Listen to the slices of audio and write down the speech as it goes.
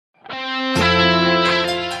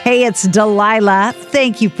Hey, it's Delilah.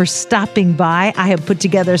 Thank you for stopping by. I have put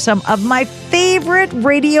together some of my favorite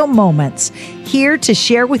radio moments here to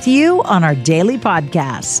share with you on our daily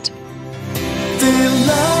podcast.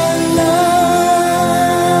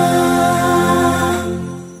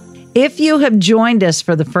 If you have joined us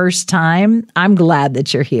for the first time, I'm glad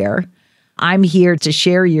that you're here. I'm here to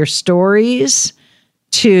share your stories,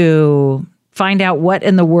 to find out what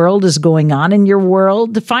in the world is going on in your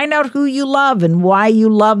world, to find out who you love and why you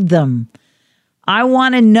love them. I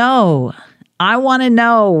want to know. I want to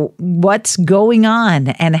know what's going on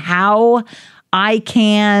and how I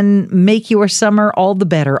can make your summer all the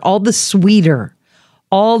better, all the sweeter,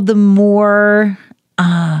 all the more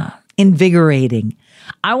invigorating.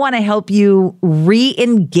 I want to help you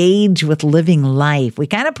re-engage with living life. We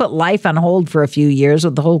kind of put life on hold for a few years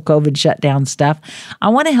with the whole COVID shutdown stuff. I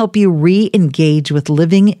want to help you re-engage with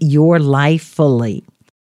living your life fully.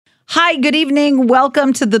 Hi, good evening.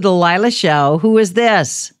 Welcome to the Delilah Show. Who is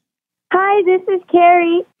this? Hi, this is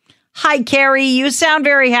Carrie. Hi, Carrie. You sound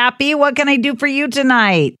very happy. What can I do for you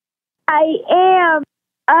tonight? I am.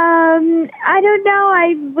 I don't know.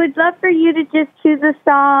 I would love for you to just choose a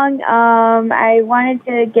song. I wanted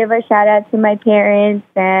to give a shout out to my parents,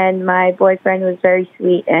 and my boyfriend was very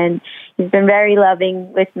sweet, and he's been very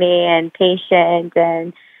loving with me and patient.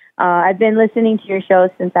 And I've been listening to your show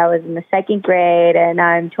since I was in the second grade, and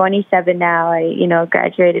I'm 27 now. I,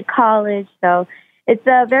 graduated college, so it's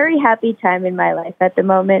a very happy time in my life at the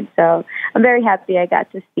moment. So I'm very happy I got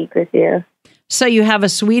to speak with you. So you have a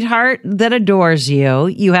sweetheart that adores you.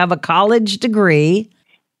 You have a college degree.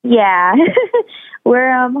 Yeah.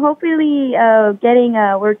 We're hopefully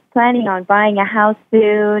we're planning on buying a house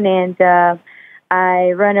soon. And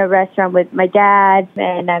I run a restaurant with my dad,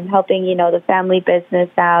 and I'm helping, the family business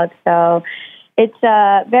out. So it's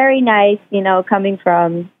very nice, coming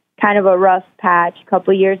from kind of a rough patch a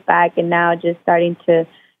couple years back and now just starting to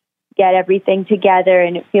get everything together,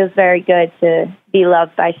 and it feels very good to be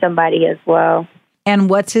loved by somebody as well. And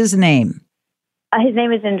what's his name? His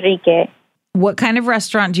name is Enrique. What kind of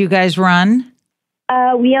restaurant do you guys run?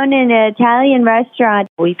 We own an Italian restaurant.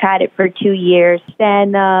 We've had it for 2 years,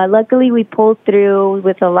 and luckily we pulled through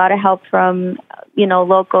with a lot of help from,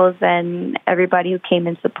 locals and everybody who came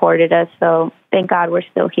and supported us. So thank God we're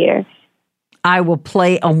still here. I will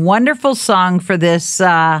play a wonderful song for this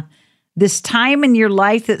this time in your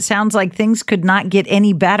life that sounds like things could not get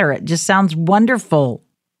any better. It just sounds wonderful.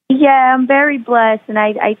 Yeah, I'm very blessed, and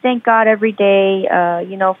I thank God every day,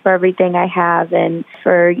 for everything I have, and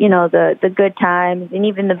for, the good times and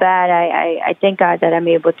even the bad. I thank God that I'm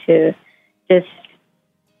able to just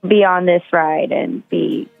be on this ride and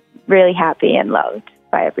be really happy and loved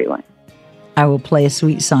by everyone. I will play a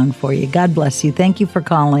sweet song for you. God bless you. Thank you for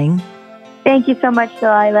calling. Thank you so much,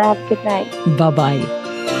 Delilah. Have a good night. Bye-bye.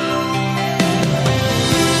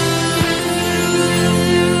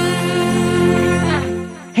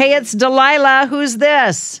 Hey, it's Delilah. Who's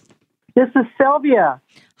this? This is Sylvia.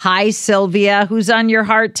 Hi, Sylvia. Who's on your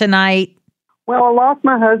heart tonight? Well, I lost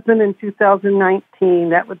my husband in 2019.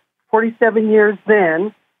 That was 47 years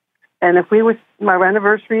then. And if my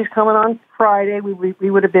anniversary is coming on Friday, we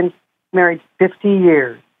would have been married 50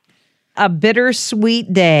 years. A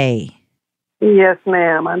bittersweet day. Yes,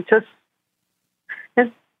 ma'am. My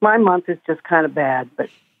month is just kind of bad, but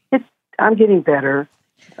I'm getting better.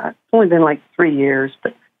 It's only been like 3 years,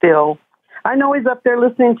 but still. I know he's up there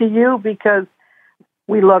listening to you because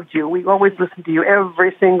we loved you. We always listened to you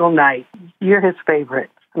every single night. You're his favorite.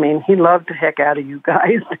 I mean, he loved the heck out of you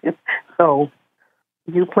guys. So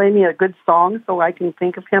you play me a good song so I can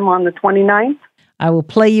think of him on the 29th? I will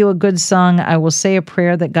play you a good song. I will say a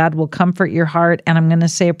prayer that God will comfort your heart. And I'm going to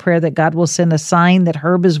say a prayer that God will send a sign that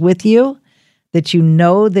Herb is with you, that you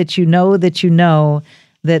know that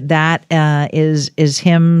is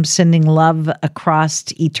him sending love across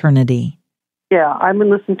eternity. Yeah, I've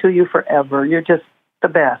been listening to you forever. You're just the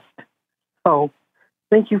best. So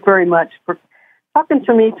thank you very much for talking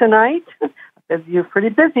to me tonight. You're pretty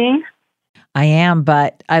busy. I am,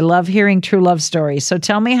 but I love hearing true love stories. So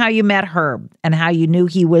tell me how you met Herb and how you knew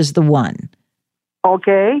he was the one.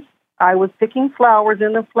 Okay. I was picking flowers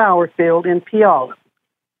in a flower field in Puyallup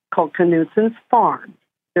called Knutson's Farm,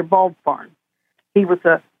 their bulb farm. He was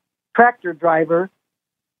a tractor driver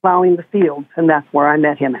plowing the fields, and that's where I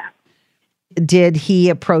met him at. Did he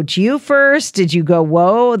approach you first? Did you go,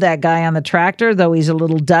 whoa, that guy on the tractor, though he's a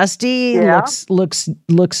little dusty, looks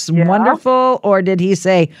wonderful? Or did he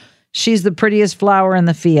say, she's the prettiest flower in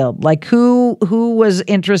the field? Like who was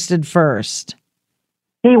interested first?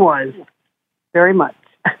 He was, very much.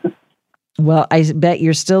 Well, I bet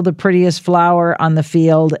you're still the prettiest flower on the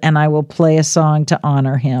field, and I will play a song to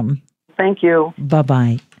honor him. Thank you.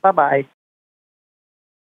 Bye-bye. Bye-bye.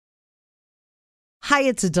 Hi,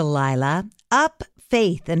 it's Delilah. Up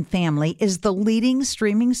Faith and Family is the leading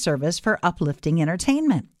streaming service for uplifting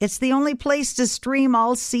entertainment. It's the only place to stream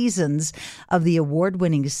all seasons of the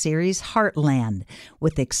award-winning series Heartland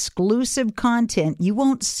with exclusive content you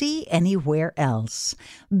won't see anywhere else.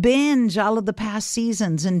 Binge all of the past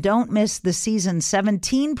seasons and don't miss the season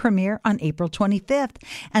 17 premiere on April 25th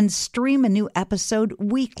and stream a new episode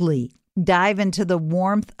weekly. Dive into the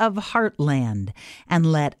warmth of Heartland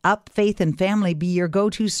and let Up Faith and Family be your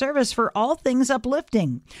go-to service for all things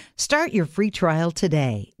uplifting. Start your free trial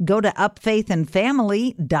today. Go to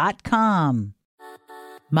upfaithandfamily.com.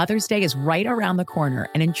 Mother's Day is right around the corner,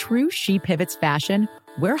 and in true She Pivots fashion,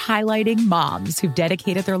 we're highlighting moms who've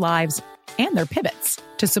dedicated their lives and their pivots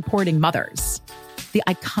to supporting mothers. The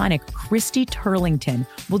iconic Christy Turlington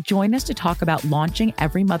will join us to talk about launching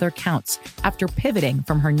Every Mother Counts after pivoting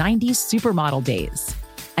from her 90s supermodel days.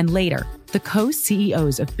 And later, the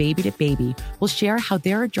co-CEOs of Baby to Baby will share how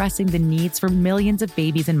they're addressing the needs for millions of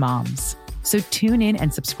babies and moms. So tune in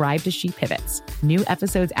and subscribe to She Pivots. New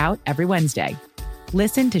episodes out every Wednesday.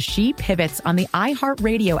 Listen to She Pivots on the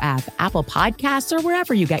iHeartRadio app, Apple Podcasts, or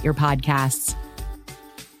wherever you get your podcasts.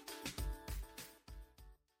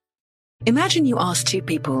 Imagine you ask two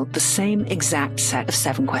people the same exact set of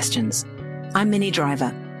 7 questions. I'm Minnie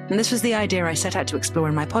Driver, and this was the idea I set out to explore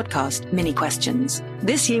in my podcast, Minnie Questions.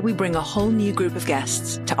 This year, we bring a whole new group of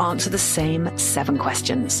guests to answer the same 7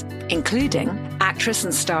 questions, including actress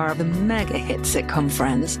and star of the mega-hit sitcom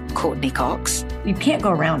Friends, Courtney Cox. You can't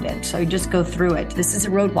go around it, so you just go through it. This is a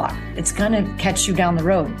roadblock. It's going to catch you down the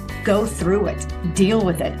road. Go through it. Deal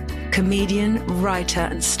with it. Comedian, writer,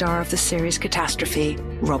 and star of the series Catastrophe,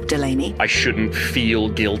 Rob Delaney. I shouldn't feel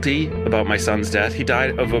guilty about my son's death. He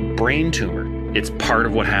died of a brain tumor. It's part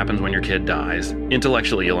of what happens when your kid dies.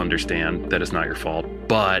 Intellectually, you'll understand that it's not your fault,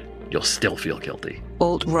 but you'll still feel guilty.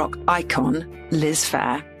 Alt-rock icon, Liz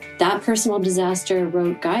Phair. That personal disaster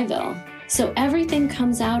wrote Guyville. So everything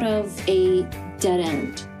comes out of a dead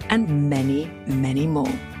end. And many, many more.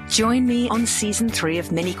 Join me on Season 3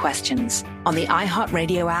 of Minnie Questions on the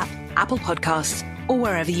iHeartRadio app, Apple Podcasts, or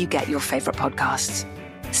wherever you get your favorite podcasts.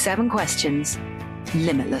 7 questions,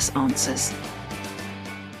 limitless answers.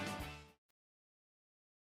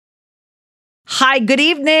 Hi, good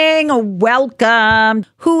evening. Welcome.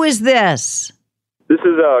 Who is this? This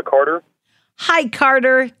is Carter. Hi,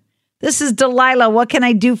 Carter. This is Delilah. What can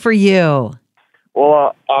I do for you?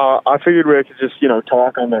 Well, I figured we could just,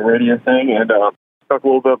 talk on the radio thing and talk a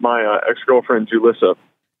little bit about my ex-girlfriend, Julissa.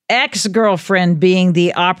 Ex-girlfriend being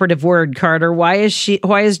the operative word, Carter. Why is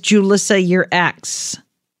Julissa your ex?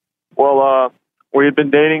 Well, we had been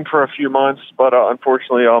dating for a few months, but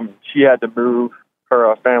unfortunately, she had to move.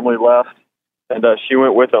 Her family left, and she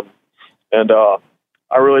went with them. And I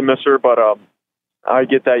really miss her, but I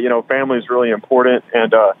get that, family is really important,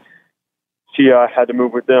 and she had to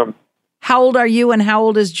move with them. How old are you, and how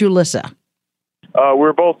old is Julissa?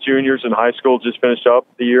 We're both juniors in high school, just finished up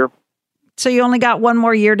the year. So you only got one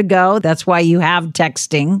more year to go. That's why you have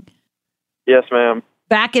texting. Yes, ma'am.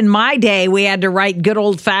 Back in my day, we had to write good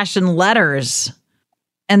old-fashioned letters.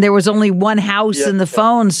 And there was only one house in the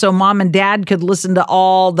phone, so mom and dad could listen to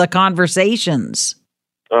all the conversations.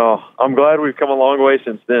 Oh, I'm glad we've come a long way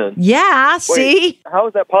since then. Yeah, see? How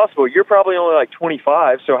is that possible? You're probably only like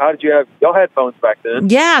 25, so how did y'all had phones back then?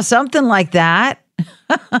 Yeah, something like that.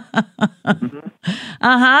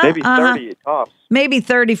 Maybe 30 at tops. Maybe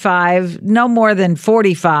 35, no more than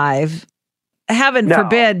 45. Heaven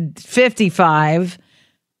forbid 55.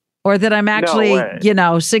 Or that I'm actually,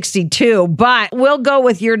 62. But we'll go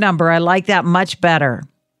with your number. I like that much better.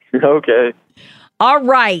 Okay. All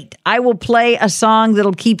right. I will play a song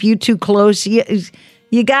that'll keep you two close. You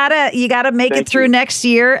gotta make it through next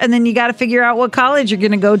year, and then you gotta figure out what college you're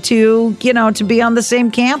gonna go to, to be on the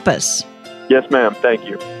same campus. Yes, ma'am. Thank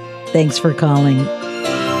you. Thanks for calling.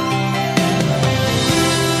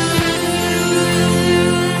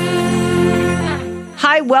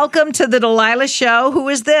 Hi, welcome to the Delilah Show. Who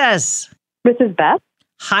is this? This is Beth.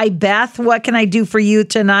 Hi, Beth. What can I do for you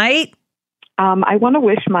tonight? I want to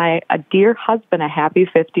wish my dear husband a happy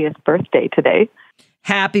 50th birthday today.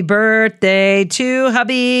 Happy birthday to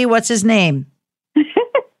hubby. What's his name?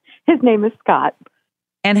 His name is Scott.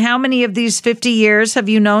 And how many of these 50 years have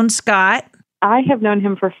you known Scott? I have known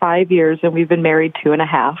him for 5 years, and we've been married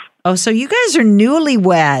 2.5. Oh, so you guys are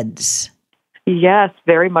newlyweds. Yes,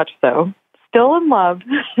 very much so. Still in love.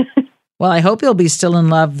 Well, I hope you'll be still in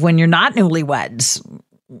love when you're not newlyweds.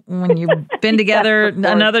 when you've been together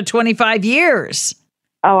another 25 years.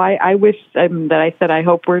 Oh, I wish that I said I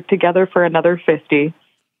hope we're together for another 50.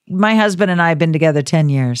 My husband and I have been together 10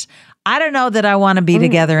 years. I don't know that I want to be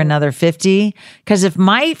together another 50, because if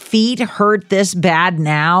my feet hurt this bad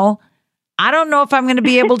now, I don't know if I'm going to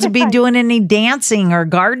be able to be doing any dancing or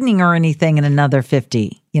gardening or anything in another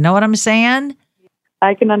 50. You know what I'm saying?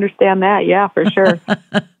 I can understand that. Yeah, for sure.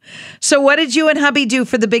 So what did you and hubby do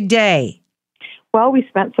for the big day? Well, we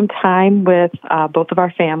spent some time with both of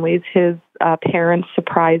our families. His parents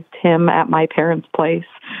surprised him at my parents' place,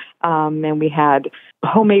 and we had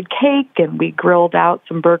homemade cake, and we grilled out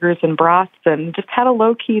some burgers and brats, and just had a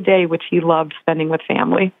low-key day, which he loved spending with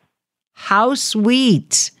family. How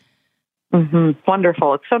sweet.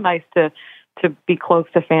 Wonderful. It's so nice to be close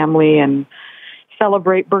to family and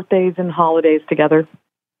celebrate birthdays and holidays together.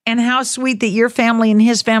 And how sweet that your family and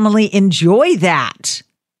his family enjoy that.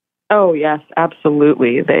 Oh, yes,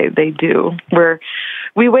 absolutely. They do.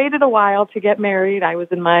 We waited a while to get married. I was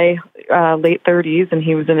in my late 30s and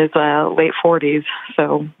he was in his late 40s.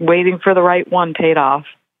 So waiting for the right one paid off.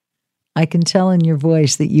 I can tell in your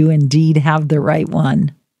voice that you indeed have the right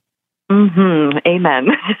one. Amen.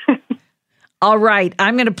 All right.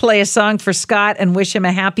 I'm going to play a song for Scott and wish him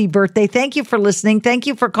a happy birthday. Thank you for listening. Thank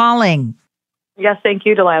you for calling. Yes, thank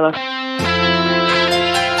you, Delilah.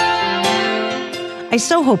 I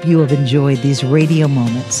so hope you have enjoyed these radio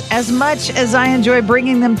moments as much as I enjoy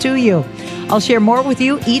bringing them to you. I'll share more with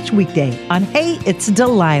you each weekday on Hey, It's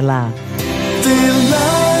Delilah.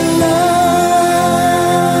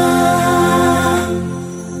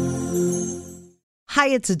 Hi,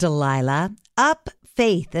 it's Delilah. Up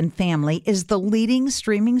Faith and Family is the leading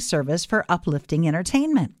streaming service for uplifting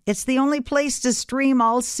entertainment. It's the only place to stream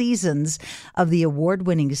all seasons of the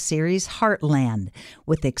award-winning series Heartland,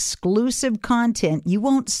 with exclusive content you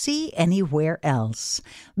won't see anywhere else.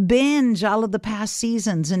 Binge all of the past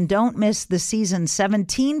seasons and don't miss the season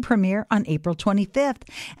 17 premiere on April 25th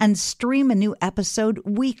and stream a new episode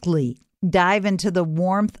weekly. Dive into the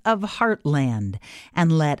warmth of Heartland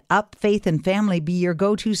and let Up Faith and Family be your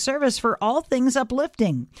go-to service for all things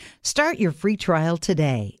uplifting. Start your free trial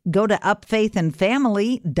today. Go to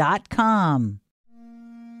upfaithandfamily.com.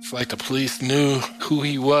 It's like the police knew who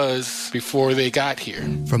he was before they got here.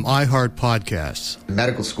 From iHeart Podcasts. The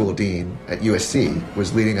medical school dean at USC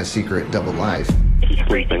was leading a secret double life. Is he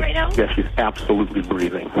breathing right now? Yes, he's absolutely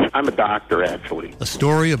breathing. I'm a doctor, actually. A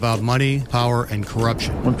story about money, power, and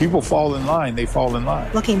corruption. When people fall in line, they fall in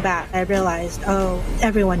line. Looking back, I realized,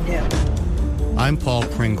 everyone knew. I'm Paul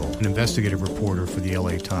Pringle, an investigative reporter for the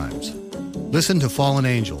LA Times. Listen to Fallen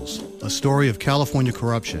Angels, a story of California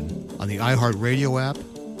corruption on the iHeartRadio app,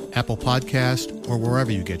 Apple Podcast, or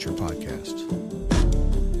wherever you get your podcasts.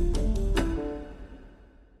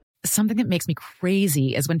 Something that makes me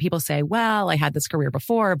crazy is when people say, well, I had this career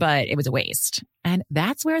before, but it was a waste. And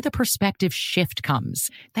that's where the perspective shift comes,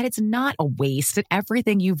 that it's not a waste, that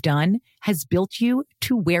everything you've done has built you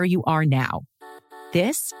to where you are now.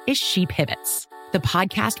 This is She Pivots, the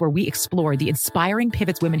podcast where we explore the inspiring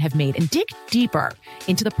pivots women have made and dig deeper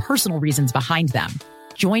into the personal reasons behind them.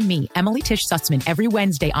 Join me, Emily Tish Sussman, every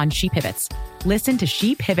Wednesday on She Pivots. Listen to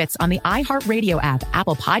She Pivots on the iHeartRadio app,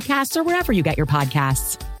 Apple Podcasts, or wherever you get your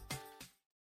podcasts.